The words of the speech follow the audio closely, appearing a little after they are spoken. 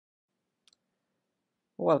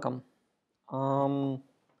Welcome.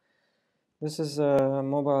 This is a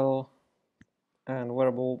mobile and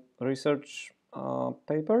wearable research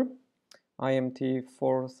paper,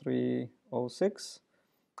 IMT4306,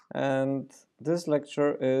 and this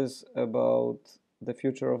lecture is about the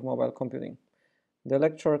future of mobile computing. The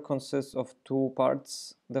lecture consists of two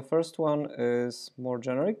parts. The first one is more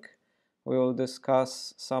generic. We will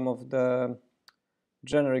discuss some of the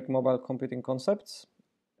generic mobile computing concepts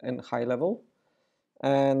in high level.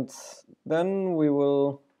 And then we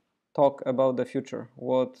will talk about the future,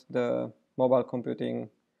 what the mobile computing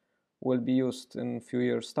will be used in a few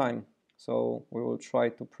years' time. So we will try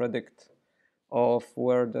to predict of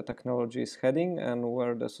where the technology is heading and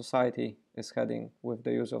where the society is heading with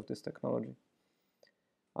the use of this technology.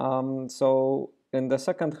 So in the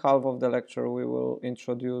second half of the lecture, we will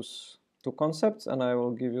introduce two concepts, and I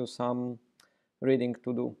will give you some reading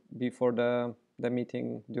to do before the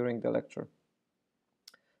meeting during the lecture.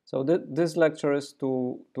 So this lecture is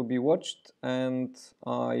to be watched, and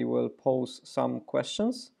I will pose some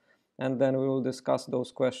questions, and then we will discuss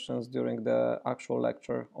those questions during the actual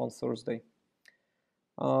lecture on Thursday.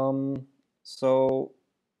 So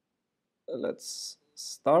let's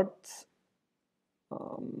start.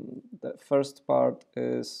 The first part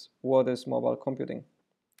is, what is mobile computing?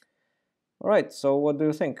 All right, so what do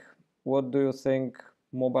you think? What do you think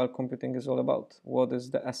mobile computing is all about? What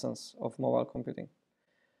is the essence of mobile computing?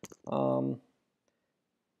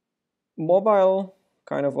 Mobile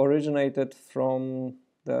kind of originated from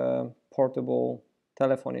the portable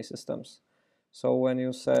telephony systems. So when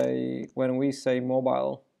we say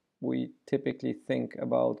mobile, we typically think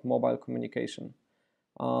about mobile communication,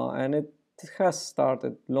 and it has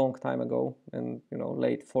started long time ago in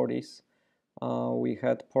late 40s. We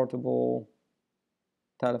had portable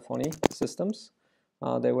telephony systems.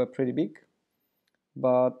 They were pretty big,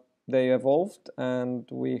 but they evolved, and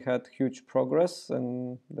we had huge progress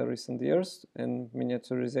in the recent years in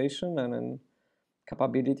miniaturization and in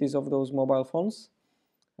capabilities of those mobile phones.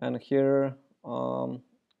 And here on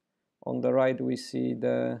the right we see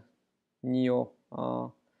the Neo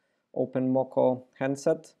OpenMoko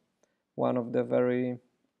handset, one of the very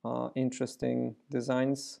interesting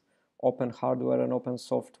designs, open hardware and open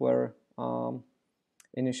software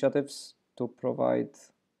initiatives to provide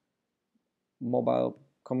mobile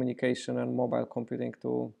communication and mobile computing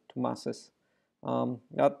to masses.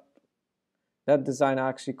 That design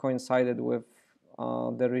actually coincided with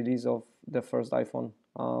the release of the first iPhone,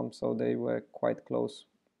 so they were quite close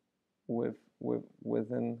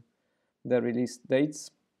within the release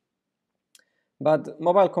dates. But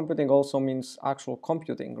mobile computing also means actual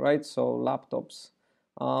computing, right? So laptops.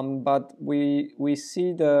 But we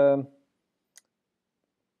see the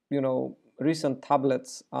recent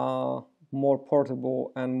tablets are more portable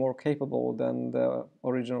and more capable than the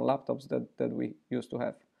original laptops that we used to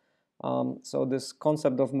have. So this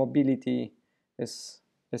concept of mobility is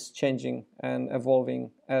changing and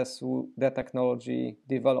evolving as the technology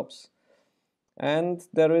develops. And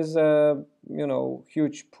there is a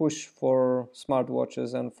huge push for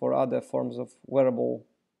smartwatches and for other forms of wearable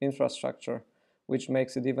infrastructure, which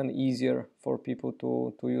makes it even easier for people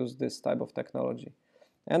to use this type of technology.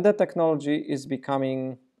 And that technology is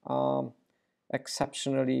becoming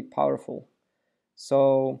exceptionally powerful.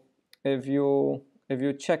 So if you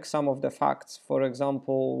check some of the facts, for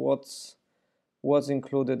example, what's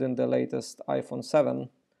included in the latest iPhone 7,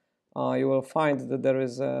 you will find that there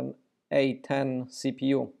is an A10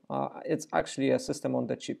 CPU. It's actually a system on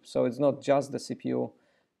the chip, so it's not just the CPU.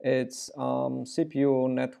 It's CPU,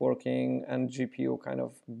 networking, and GPU kind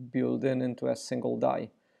of built into a single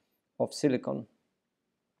die of silicon.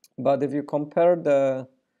 But if you compare the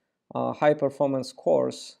high-performance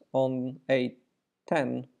cores on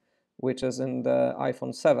A10, which is in the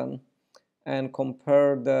iPhone 7, and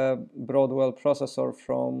compare the Broadwell processor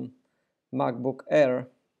from MacBook Air,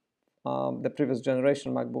 the previous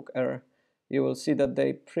generation MacBook Air, you will see that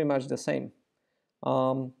they pretty much the same.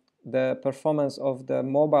 The performance of the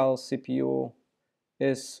mobile CPU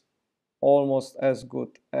is almost as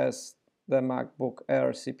good as the MacBook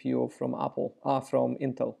Air CPU from from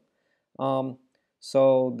Intel.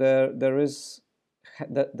 So there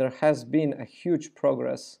has been a huge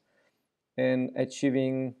progress in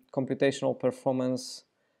achieving computational performance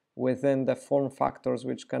within the form factors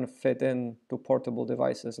which can fit into portable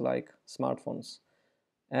devices like smartphones,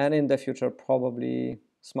 and in the future probably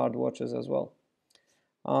smartwatches as well.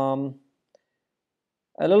 A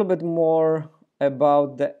little bit more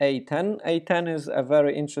about the A10. A10 is a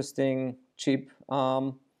very interesting chip.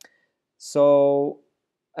 So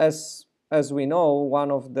as we know, one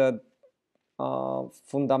of the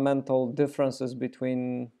fundamental differences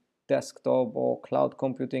between desktop or cloud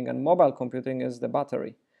computing and mobile computing is the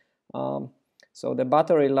battery. So the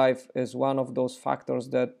battery life is one of those factors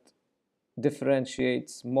that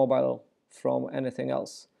differentiates mobile from anything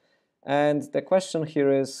else. And the question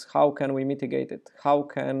here is, how can we mitigate it? How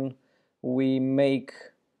can we make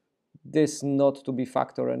this not to be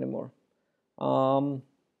factor anymore?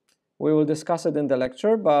 We will discuss it in the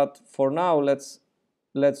lecture, but for now, let's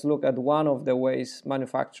look at one of the ways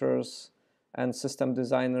manufacturers and system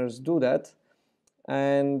designers do that.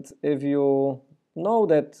 And if you know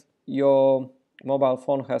that your mobile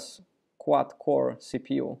phone has quad-core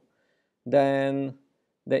CPU, then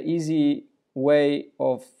the easy way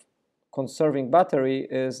of conserving battery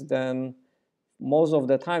is then most of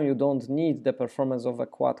the time you don't need the performance of a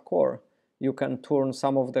quad core. You can turn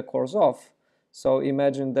some of the cores off. So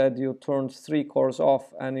imagine that you turned 3 cores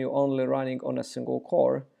off and you're only running on a single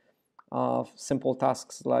core. Simple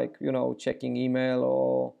tasks like, checking email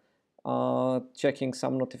or checking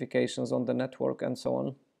some notifications on the network and so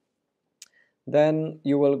on. Then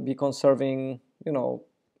you will be conserving,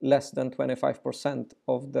 less than 25%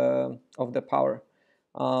 of the power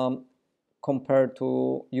compared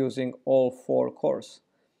to using all 4 cores.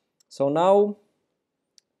 So now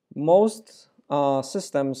most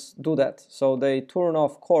systems do that. So they turn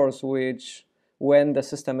off cores when the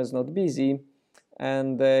system is not busy,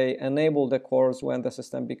 and they enable the cores when the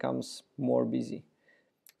system becomes more busy.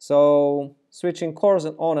 So switching cores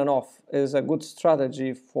on and off is a good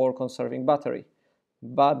strategy for conserving battery.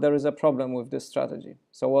 But there is a problem with this strategy.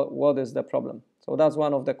 So what is the problem? So that's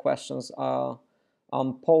one of the questions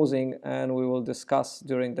I'm posing, and we will discuss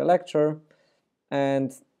during the lecture.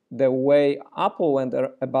 And the way Apple went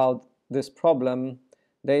about this problem,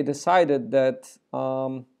 they decided that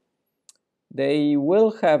they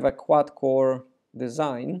will have a quad-core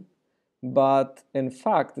design, but in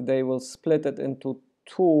fact they will split it into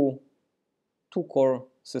two core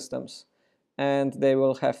systems. And they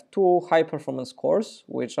will have 2 high-performance cores,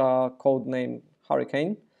 which are codenamed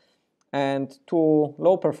Hurricane, and 2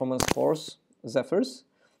 low-performance cores, Zephyrs.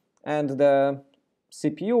 And the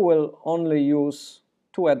CPU will only use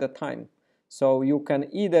 2 at a time. So you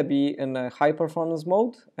can either be in a high-performance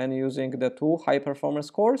mode and using the 2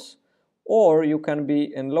 high-performance cores, or you can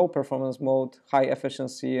be in low-performance mode, high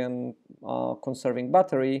efficiency and conserving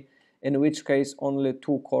battery, in which case only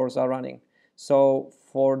 2 cores are running. So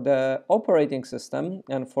for the operating system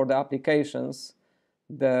and for the applications,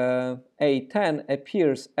 the A10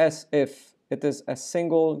 appears as if it is a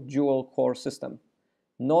single dual core system,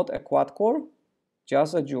 not a quad core,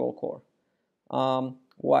 just a dual core.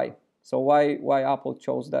 Why? So why Apple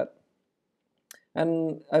chose that?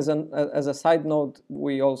 And as a side note,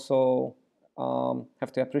 we also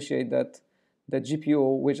have to appreciate that the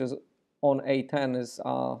GPU, which is on A10, is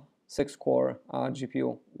 6-core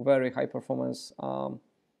GPU, very high performance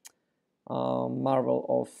marvel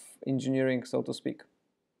of engineering, so to speak.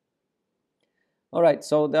 All right,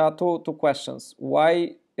 so there are two questions.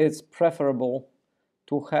 Why it's preferable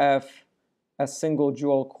to have a single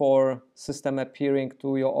dual core system appearing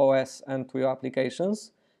to your OS and to your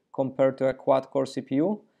applications compared to a quad core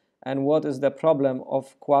CPU? And what is the problem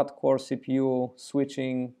of quad core CPU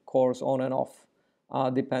switching cores on and off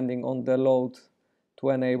depending on the load to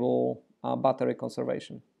enable battery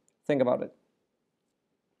conservation? Think about it.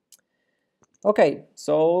 Okay,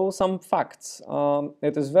 so some facts.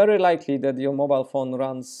 It is very likely that your mobile phone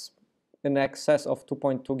runs in excess of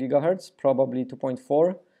 2.2 gigahertz, probably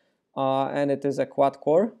 2.4, and it is a quad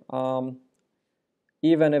core.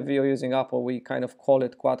 Even if you're using Apple, we kind of call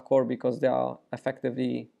it quad core because there are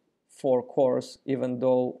effectively 4 cores, even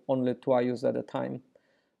though only 2 are used at a time.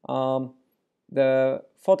 The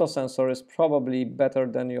photo sensor is probably better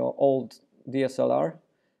than your old DSLR,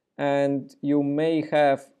 and you may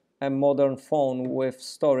have a modern phone with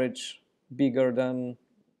storage bigger than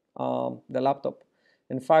the laptop.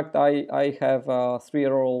 In fact, I have a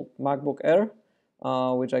 3-year-old MacBook Air,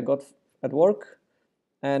 which I got at work,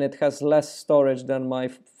 and it has less storage than my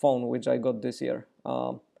phone, which I got this year.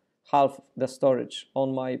 Half the storage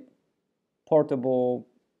on my portable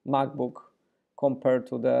MacBook compared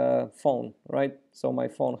to the phone, right? So my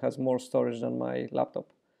phone has more storage than my laptop.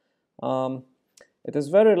 It is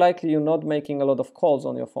very likely you're not making a lot of calls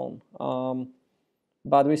on your phone,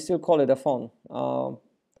 but we still call it a phone.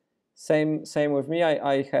 Same with me.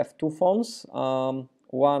 I have 2 phones.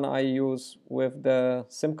 One I use with the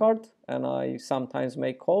SIM card, and I sometimes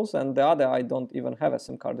make calls, and the other I don't even have a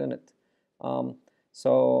SIM card in it.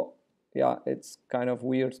 So yeah, it's kind of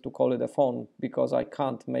weird to call it a phone because I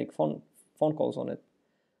can't make phone calls on it.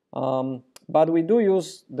 But we do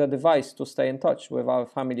use the device to stay in touch with our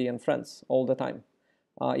family and friends all the time,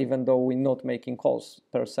 even though we're not making calls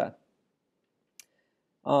per se.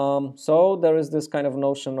 So there is this kind of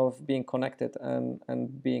notion of being connected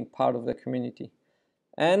and being part of the community.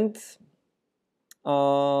 And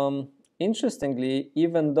interestingly,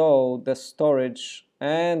 even though the storage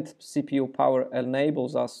and CPU power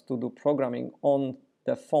enables us to do programming on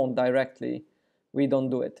the phone directly, we don't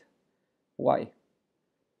do it. Why?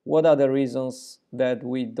 What are the reasons that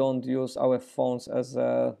we don't use our phones as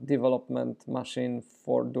a development machine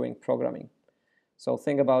for doing programming? So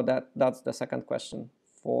think about that. That's the second question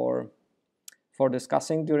for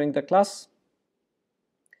discussing during the class.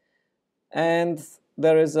 And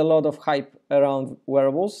there is a lot of hype around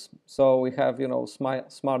wearables. So we have,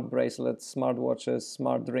 smart bracelets, smart watches,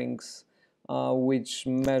 smart rings, which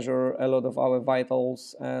measure a lot of our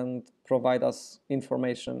vitals and provide us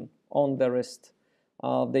information on the wrist.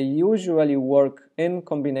 They usually work in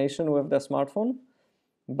combination with the smartphone,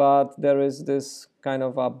 but there is this kind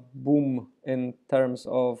of a boom in terms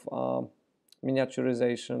of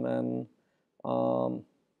miniaturization and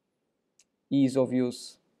ease of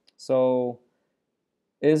use. So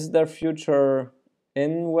is there future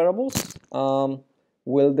in wearables?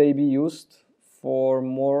 Will they be used for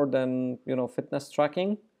more than fitness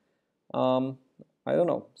tracking? I don't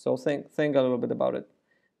know. So think a little bit about it.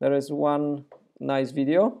 There is one nice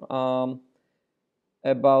video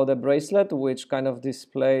about a bracelet which kind of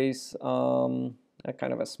displays a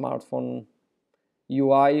kind of a smartphone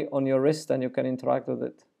UI on your wrist, and you can interact with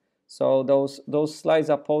it. So those slides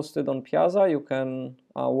are posted on Piazza. You can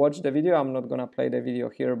watch the video. I'm not gonna play the video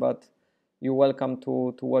here, but you're welcome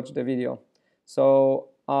to watch the video. So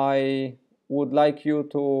I would like you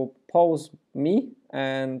to pause me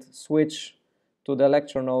and switch to the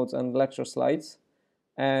lecture notes and lecture slides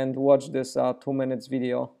and watch this 2 minutes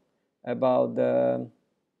video about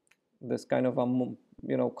this kind of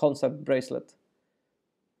a concept bracelet.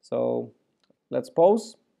 So let's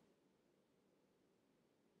pause.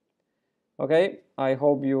 Okay, I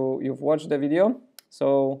hope you've watched the video.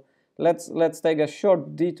 So let's take a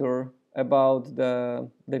short detour about the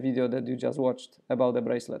video that you just watched about the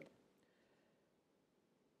bracelet.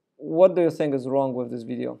 What do you think is wrong with this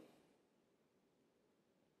video?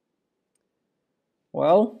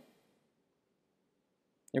 Well,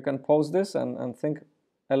 you can pause this and think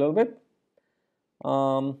a little bit.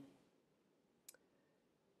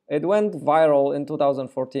 It went viral in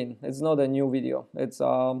 2014. It's not a new video. It's 2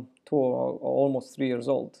 or almost 3 years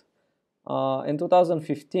old. In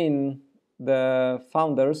 2015, the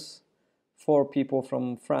founders, 4 people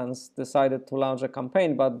from France, decided to launch a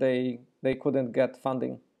campaign, but they couldn't get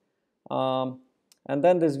funding. And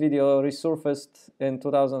then this video resurfaced in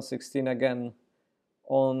 2016 again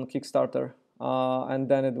on Kickstarter. And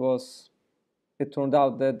then it turned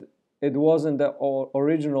out that it wasn't the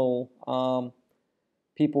original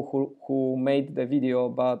people who made the video,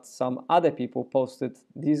 but some other people posted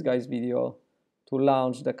this guy's video to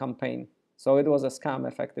launch the campaign. So it was a scam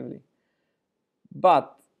effectively.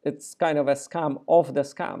 But it's kind of a scam of the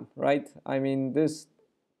scam, right? I mean, this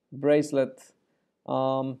bracelet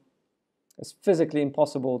is physically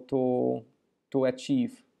impossible to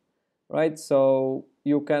achieve, right? So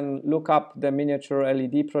you can look up the miniature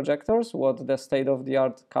LED projectors, what the state of the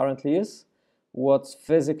art currently is, what's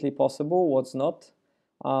physically possible, what's not.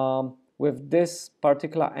 With this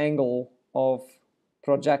particular angle of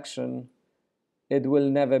projection, it will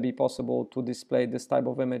never be possible to display this type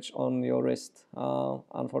of image on your wrist,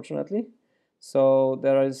 unfortunately. So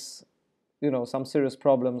there is, some serious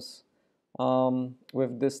problems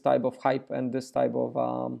with this type of hype and this type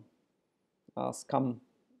of scam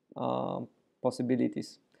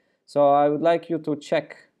possibilities. So I would like you to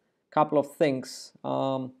check a couple of things.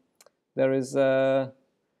 There is a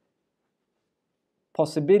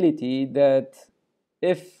possibility that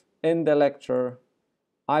if in the lecture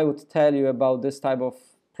I would tell you about this type of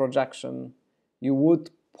projection, you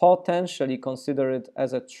would potentially consider it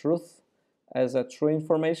as a truth, as a true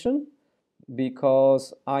information,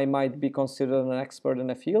 because I might be considered an expert in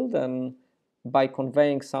a field, and by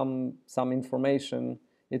conveying some information,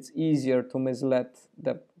 it's easier to mislead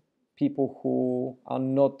the people who are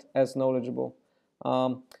not as knowledgeable.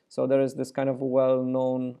 So there is this kind of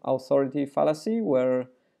well-known authority fallacy where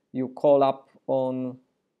you call up on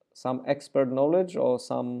some expert knowledge or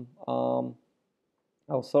some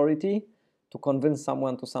authority to convince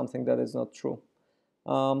someone to something that is not true.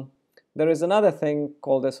 There is another thing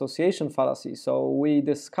called association fallacy. So we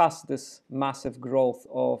discussed this massive growth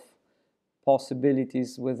of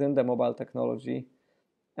possibilities within the mobile technology,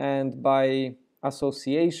 and by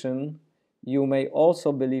association, you may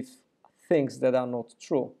also believe things that are not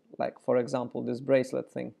true, like for example this bracelet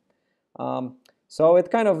thing. So it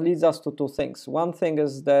kind of leads us to two things. One thing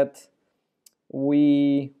is that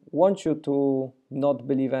we want you to not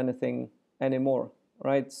believe anything anymore,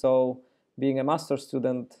 right? So being a master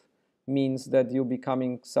student means that you're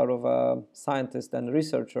becoming sort of a scientist and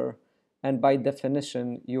researcher, and by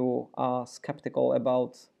definition you are skeptical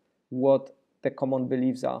about what the common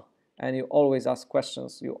beliefs are, and you always ask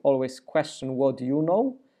questions. You always question what you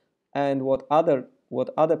know and what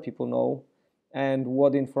other people know and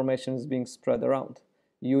what information is being spread around.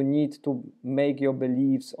 You need to make your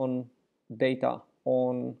beliefs on data,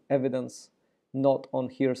 on evidence, not on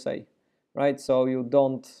hearsay, right? So you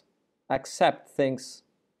don't accept things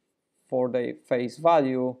for their face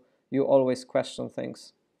value. You always question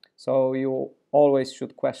things. So you always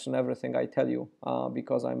should question everything I tell you,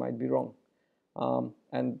 because I might be wrong.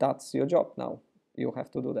 And that's your job now. You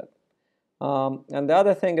have to do that. And the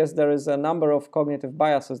other thing is there is a number of cognitive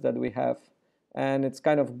biases that we have, and it's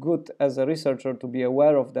kind of good as a researcher to be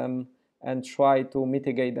aware of them and try to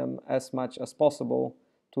mitigate them as much as possible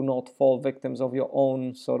to not fall victims of your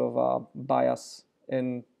own sort of bias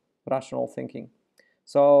in rational thinking.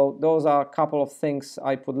 So those are a couple of things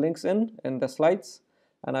I put links in the slides,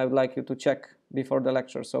 and I would like you to check before the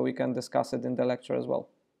lecture so we can discuss it in the lecture as well.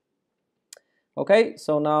 Okay,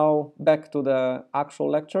 so now back to the actual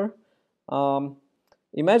lecture.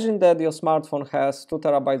 Imagine that your smartphone has 2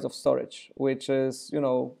 terabytes of storage, which is,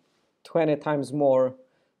 20 times more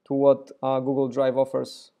to what Google Drive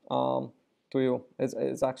offers to you.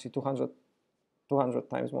 It's actually 200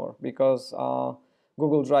 times more, because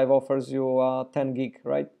Google Drive offers you 10 gig,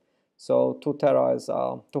 right? So 2 tera is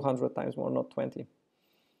 200 times more, not 20.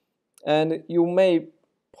 And you may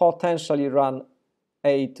potentially run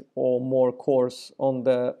 8 or more cores on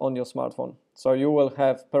your smartphone. So you will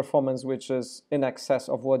have performance which is in excess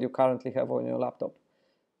of what you currently have on your laptop.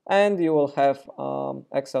 And you will have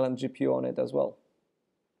excellent GPU on it as well.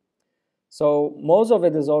 So most of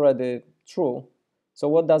it is already true. So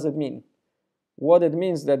what does it mean? What it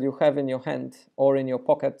means that you have in your hand or in your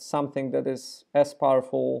pocket something that is as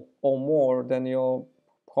powerful or more than your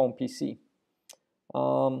home PC.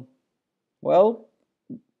 Well,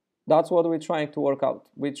 that's what we're trying to work out.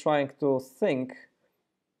 We're trying to think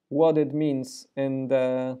what it means in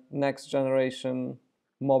the next generation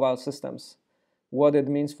mobile systems, what it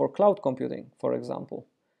means for cloud computing, for example.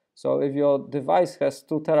 So if your device has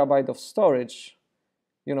 2 terabytes of storage,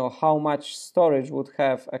 how much storage would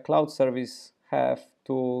have a cloud service have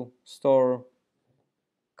to store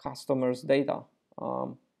customers' data?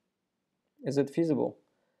 Is it feasible?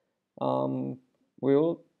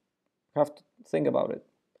 We'll have to think about it.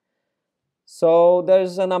 So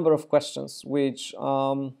there's a number of questions which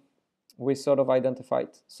we sort of identified.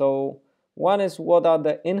 So one is, what are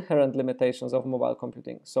the inherent limitations of mobile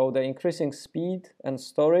computing? So the increasing speed and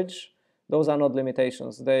storage, those are not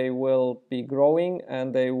limitations. They will be growing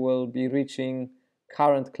and they will be reaching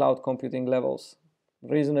current cloud computing levels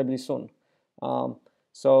reasonably soon.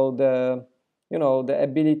 So the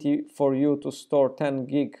ability for you to store 10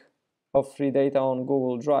 gig of free data on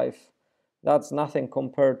Google Drive, that's nothing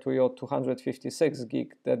compared to your 256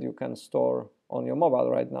 gig that you can store on your mobile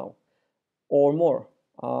right now, or more.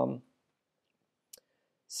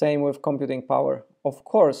 Same with computing power. Of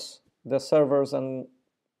course, the servers and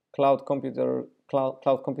cloud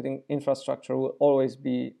computing infrastructure will always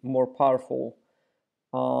be more powerful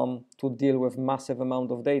to deal with massive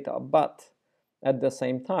amount of data, but at the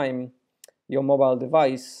same time, your mobile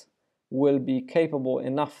device will be capable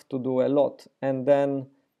enough to do a lot. And then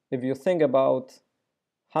if you think about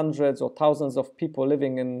hundreds or thousands of people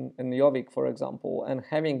living in Jovic, for example, and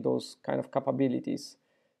having those kind of capabilities,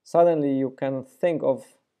 suddenly you can think of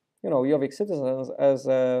Jovic citizens as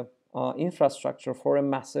a infrastructure for a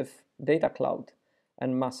massive data cloud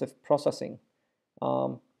and massive processing.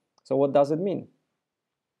 So what does it mean?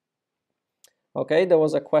 Okay, there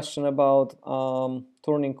was a question about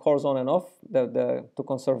turning cores on and off to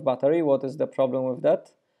conserve battery. What is the problem with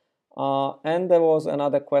that? And there was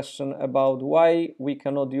another question about why we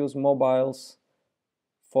cannot use mobiles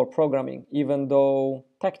for programming, even though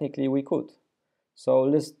technically we could. So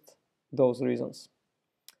list those reasons.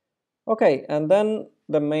 Okay, and then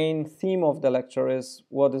the main theme of the lecture is,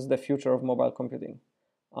 what is the future of mobile computing?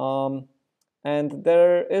 And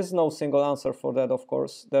there is no single answer for that, of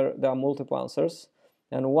course. There are multiple answers.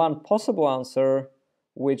 And one possible answer,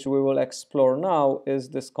 which we will explore now, is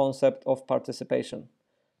this concept of participation.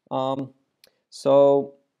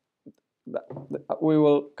 So we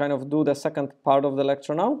will kind of do the second part of the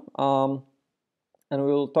lecture now. And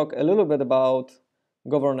we will talk a little bit about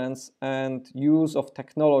governance and use of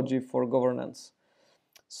technology for governance.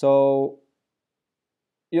 So,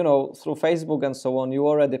 you know, through Facebook and so on, you're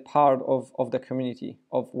already part of the community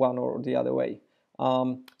of one or the other way.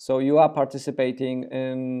 So you are participating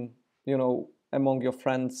in, you know, among your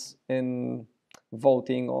friends in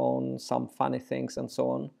voting on some funny things and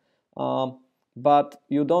so on. But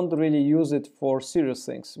you don't really use it for serious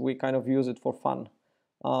things. We kind of use it for fun.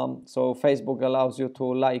 So Facebook allows you to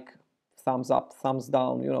like, thumbs up, thumbs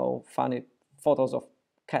down, you know, funny photos of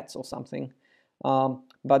cats or something.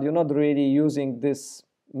 But you're not really using this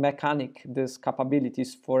mechanic, these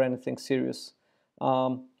capabilities for anything serious.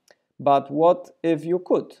 But what if you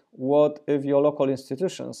could? What if your local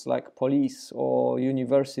institutions like police or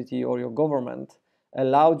university or your government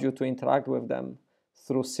allowed you to interact with them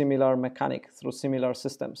through similar mechanic, through similar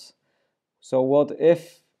systems? So what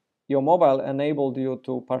if your mobile enabled you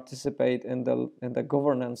to participate in the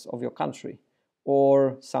governance of your country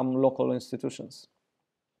or some local institutions?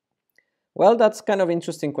 Well, that's kind of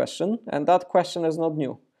interesting question, and that question is not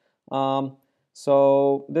new.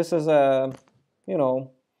 So this is a, you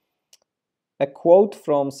know, a quote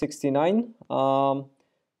from '69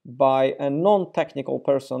 by a non-technical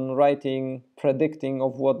person writing, predicting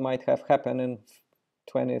of what might have happened in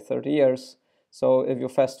 20, 30 years. So if you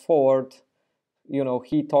fast forward, you know,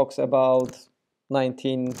 he talks about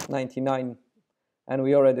 1999, and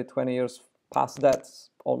we already 20 years past that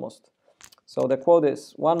almost. So the quote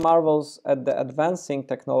is, "One marvels at the advancing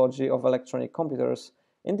technology of electronic computers,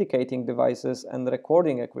 indicating devices and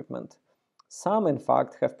recording equipment. Some, in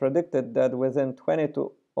fact, have predicted that within 20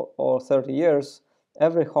 or 30 years,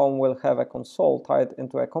 every home will have a console tied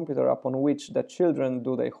into a computer upon which the children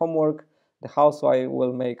do their homework, the housewife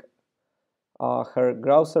will make her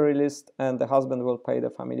grocery list, and the husband will pay the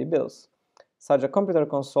family bills. Such a computer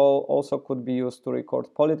console also could be used to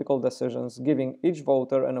record political decisions, giving each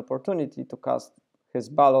voter an opportunity to cast his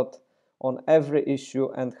ballot on every issue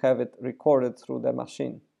and have it recorded through the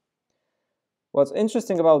machine." What's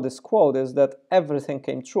interesting about this quote is that everything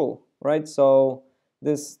came true, right? So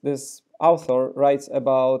this author writes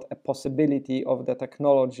about a possibility of the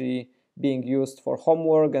technology being used for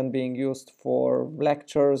homework and being used for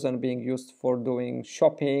lectures and being used for doing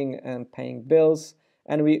shopping and paying bills.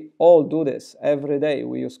 And we all do this every day.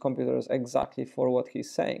 We use computers exactly for what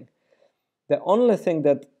he's saying. The only thing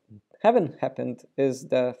that haven't happened is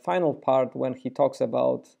the final part when he talks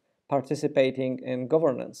about participating in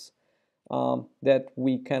governance. That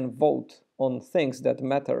we can vote on things that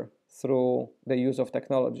matter through the use of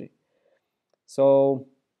technology. So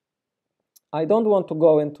I don't want to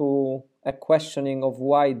go into a questioning of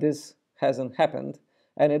why this hasn't happened,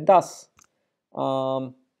 and it does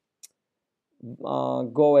go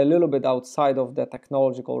a little bit outside of the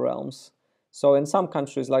technological realms. So in some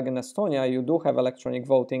countries, like in Estonia, you do have electronic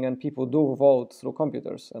voting and people do vote through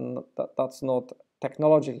computers, and that's not,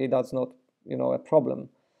 technologically, that's not, you know, a problem.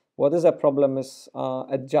 What is a problem is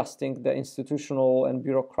adjusting the institutional and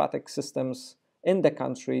bureaucratic systems in the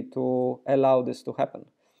country to allow this to happen.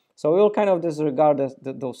 So we will kind of disregard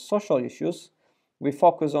those social issues. We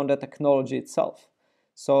focus on the technology itself.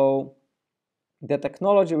 So the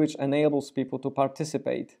technology which enables people to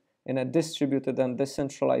participate in a distributed and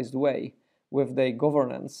decentralized way with their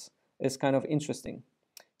governance is kind of interesting.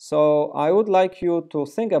 So I would like you to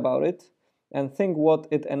think about it and think what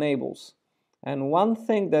it enables. And one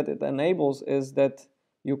thing that it enables is that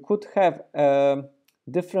you could have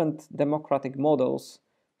different democratic models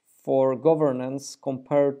for governance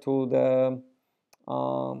compared to the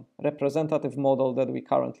representative model that we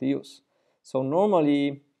currently use. So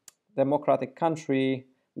normally, democratic country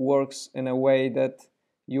works in a way that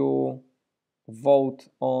you vote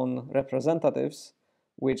on representatives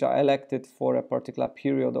which are elected for a particular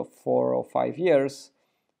period of 4 or 5 years,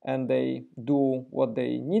 and they do what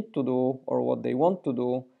they need to do or what they want to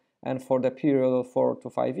do, and for the period of 4 to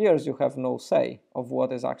 5 years you have no say of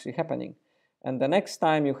what is actually happening. And the next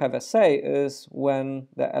time you have a say is when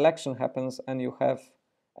the election happens and you have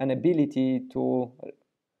an ability to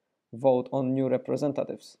vote on new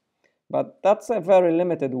representatives. But that's a very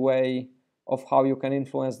limited way of how you can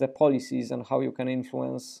influence the policies and how you can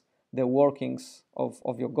influence the workings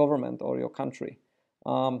of your government or your country.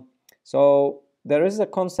 So there is a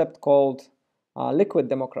concept called liquid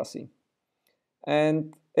democracy.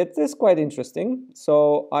 And it is quite interesting.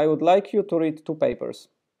 So I would like you to read 2 papers.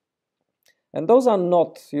 And those are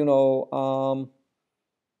not, you know,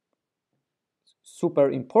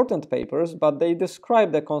 super important papers, but they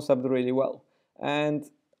describe the concept really well. And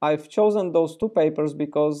I've chosen those 2 papers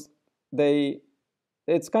because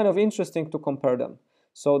it's kind of interesting to compare them.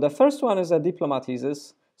 So the first one is a diploma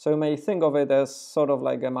thesis. So you may think of it as sort of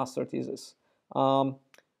like a master thesis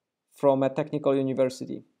from a technical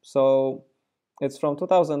university. So it's from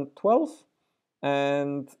 2012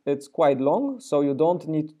 and it's quite long, so you don't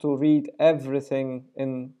need to read everything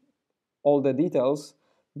in all the details,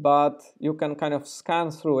 but you can kind of scan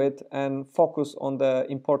through it and focus on the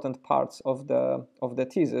important parts of the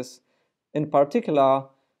thesis. In particular,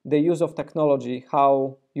 the use of technology,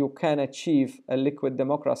 how you can achieve a liquid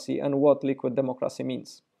democracy and what liquid democracy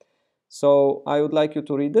means. So I would like you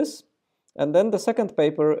to read this. And then the second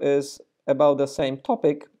paper is about the same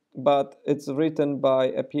topic, but it's written by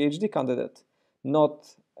a PhD candidate,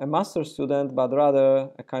 not a master's student, but rather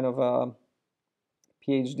a kind of a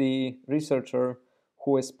PhD researcher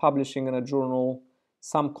who is publishing in a journal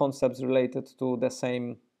some concepts related to the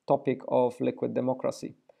same topic of liquid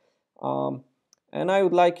democracy. And I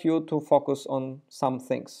would like you to focus on some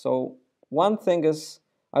things. So one thing is,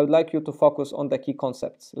 I would like you to focus on the key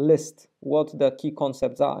concepts. List what the key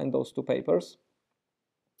concepts are in those two papers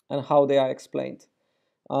and how they are explained.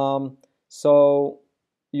 So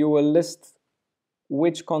you will list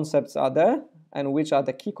which concepts are there and which are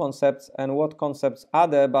the key concepts and what concepts are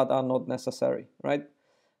there but are not necessary, right?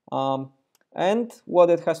 And what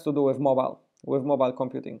it has to do with mobile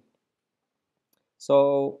computing.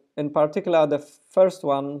 So in particular, the first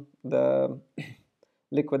one, the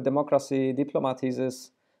liquid democracy diploma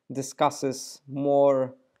thesis, discusses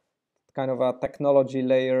more kind of a technology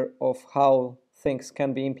layer of how things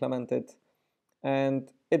can be implemented,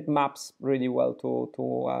 and it maps really well to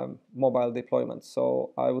mobile deployments.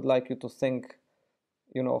 So I would like you to think,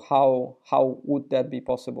 how would that be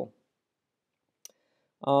possible?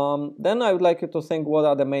 Then I would like you to think, what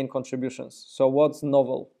are the main contributions? So what's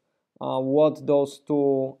novel? What those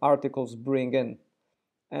two articles bring in,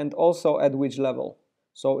 and also at which level.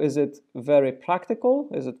 So is it very practical?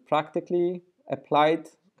 Is it practically applied,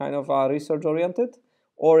 kind of research oriented?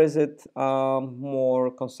 Or is it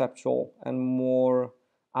more conceptual and more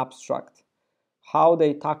abstract? How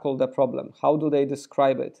they tackle the problem? How do they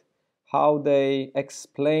describe it? How they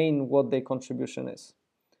explain what their contribution is?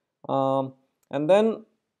 And then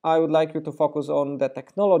I would like you to focus on the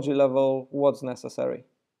technology level, what's necessary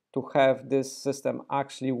to have this system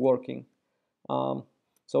actually working.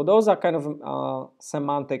 So those are kind of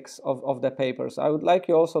semantics of the papers. I would like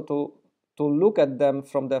you also to look at them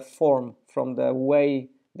from the form, from the way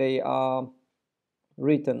they are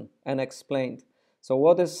written and explained. So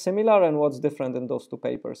what is similar and what's different in those two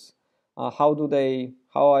papers? How they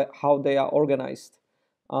are organized?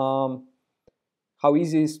 How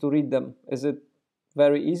easy is to read them? Is it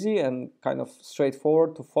very easy and kind of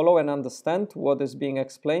straightforward to follow and understand what is being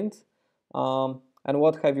explained? And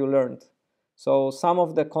what have you learned? So some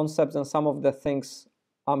of the concepts and some of the things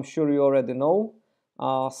I'm sure you already know,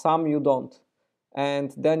 some you don't.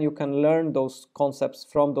 And then you can learn those concepts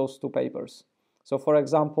from those two papers. So for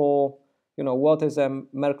example, what is a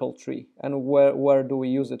Merkle tree and where do we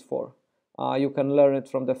use it for? You can learn it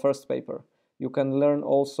from the first paper. You can learn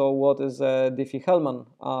also what is a Diffie-Hellman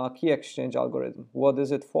key exchange algorithm. What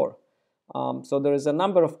is it for? So there is a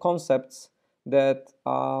number of concepts that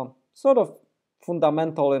are sort of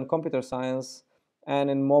fundamental in computer science and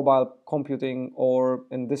in mobile computing or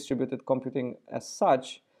in distributed computing as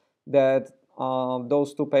such that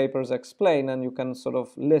those two papers explain, and you can sort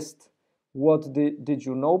of list what did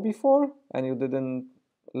you know before and you didn't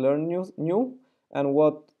learn new, and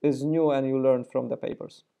what is new and you learned from the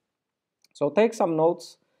papers. So take some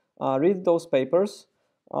notes, read those papers,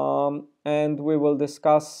 and we will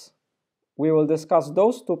discuss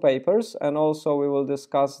those two papers, and also we will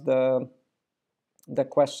discuss the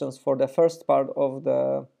questions for the first part of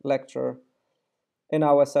the lecture in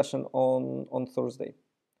our session on Thursday.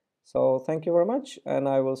 So thank you very much, and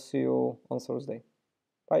I will see you on Thursday.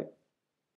 Bye.